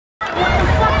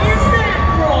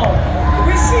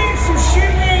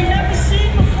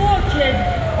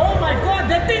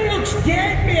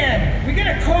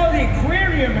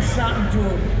something,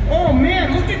 dude. Oh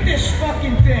man, look at this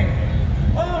fucking thing.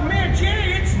 Oh man,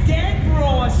 Jay, it's dead,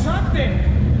 bro, or something.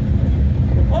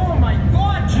 Oh my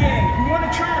God, Jay. You want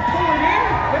to try to pull it in?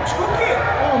 Let's hook it.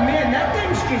 Oh man, that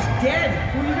thing's just dead.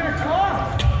 Who are you going to call?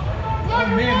 Oh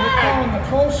man, we're calling the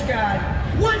Coast Guard.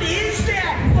 What is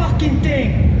that fucking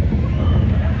thing?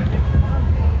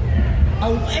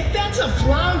 Oh, if that's a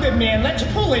flounder, man, let's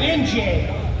pull it in, Jay.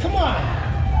 Come on.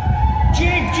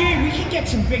 Jay, we can get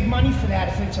some big money for that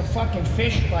if it's a fucking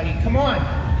fish, buddy. Come on.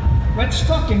 Let's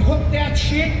fucking hook that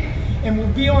shit and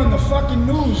we'll be on the fucking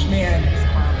news, man.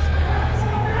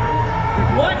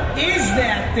 What is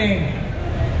that thing?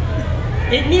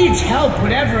 It needs help,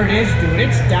 whatever it is, dude.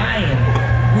 It's dying.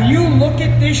 Will you look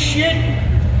at this shit?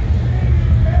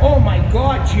 Oh my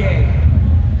God, Jay.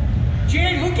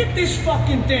 Jay, look at this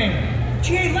fucking thing.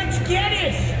 Jay, let's get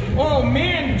it. Oh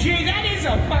man, Jay, that is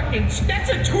a fucking, that's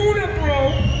a tuna,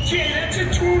 bro. Jay, that's a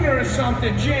tuna or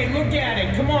something. Jay, look at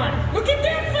it, come on. Look at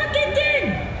that fucking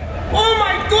thing. Oh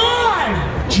my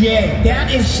God. Jay,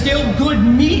 that is still good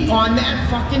meat on that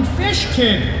fucking fish,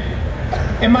 kid.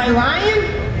 Am I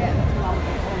lying?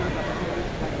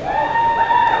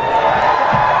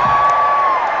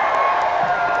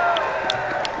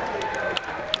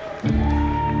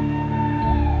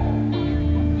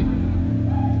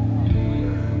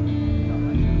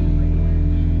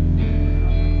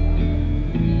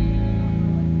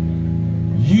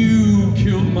 You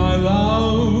killed my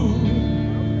love,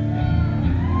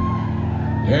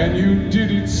 and you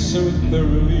did it so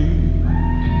thoroughly.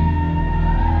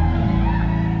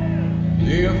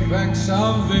 The effects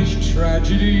of this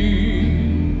tragedy,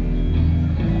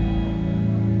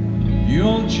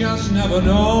 you'll just never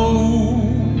know.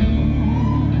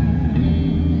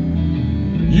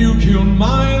 You killed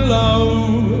my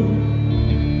love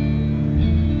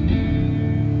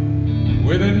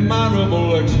with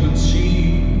admirable expertise.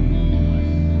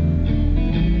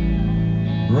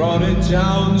 Brought it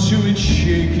down to its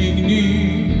shaking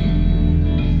knee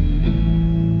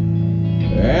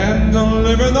and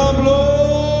delivered the blow.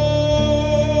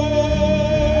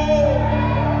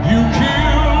 You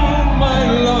killed my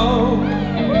love,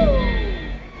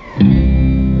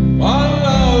 a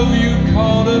love you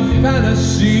called a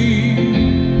fantasy.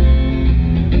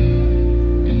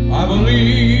 I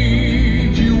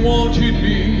believed you wanted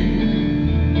me,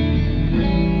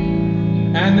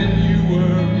 and that you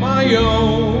were my own.